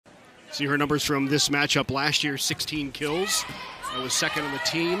See her numbers from this matchup last year, 16 kills. That was second on the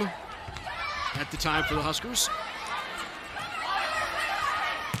team at the time for the Huskers.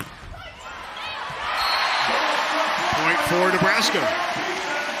 Point for Nebraska.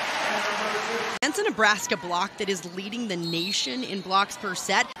 Against a Nebraska block that is leading the nation in blocks per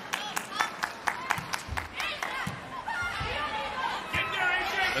set.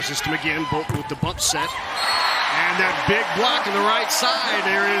 System again, Bolton with the bump set. And that big block on the right side,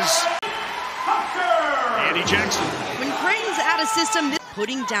 there is Andy Jackson. When Creighton's out of system,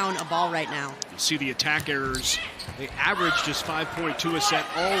 putting down a ball right now. You see the attack errors. They averaged just 5.2 a set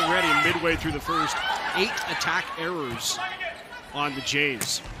already midway through the first. 8 attack errors on the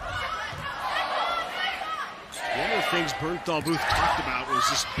Jays. One of the things Bernthal Booth talked about was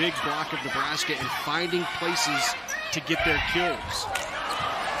this big block of Nebraska and finding places to get their kills.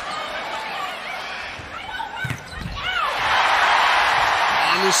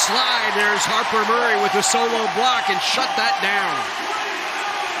 On the slide, there's Harper Murray with a solo block and shut that down.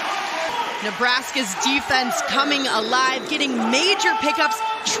 Nebraska's defense coming alive, getting major pickups,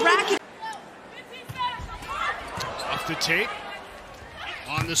 tracking. Off the tape.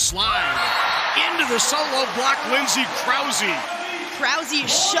 On the slide. Into the solo block, Lindsay Krause. Krause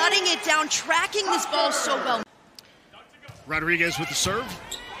shutting it down, tracking this ball so well. Rodriguez with the serve.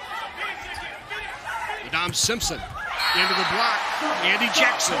 Adam Simpson into the block. Andy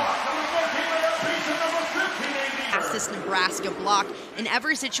Jackson. This Nebraska block in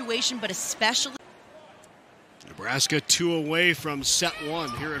every situation, but especially. Nebraska 2 away from set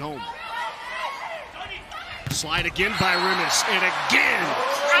 1 here at home. Slide again by Rimis, and again,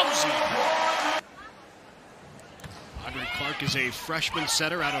 Krause. Audrey Clark is a freshman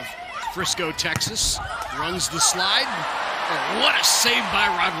setter out of Frisco, Texas. Runs the slide. Oh, what a save by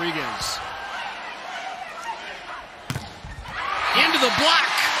Rodriguez. Into the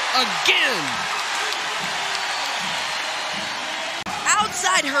block again.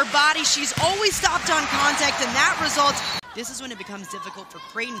 Outside her body, she's always stopped on contact, and that results. This is when it becomes difficult for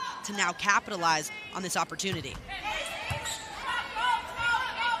Creighton to now capitalize on this opportunity.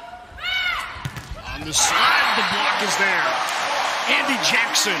 On the slide, the block is there. Andy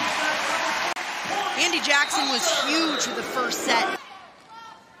Jackson. Andy Jackson was huge for the first set.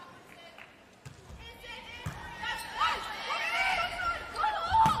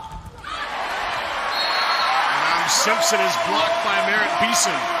 Simpson is blocked by Merritt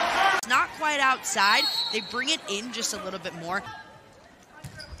Beeson. It's not quite outside. They bring it in just a little bit more.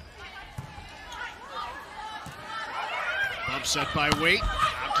 Upset by Waite.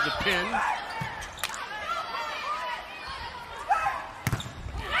 Out to the pin.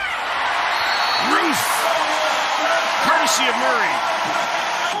 Ruth. Courtesy of Murray.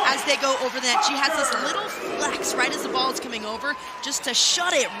 As they go over the net, she has this little flex right as the ball is coming over just to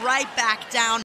shut it right back down.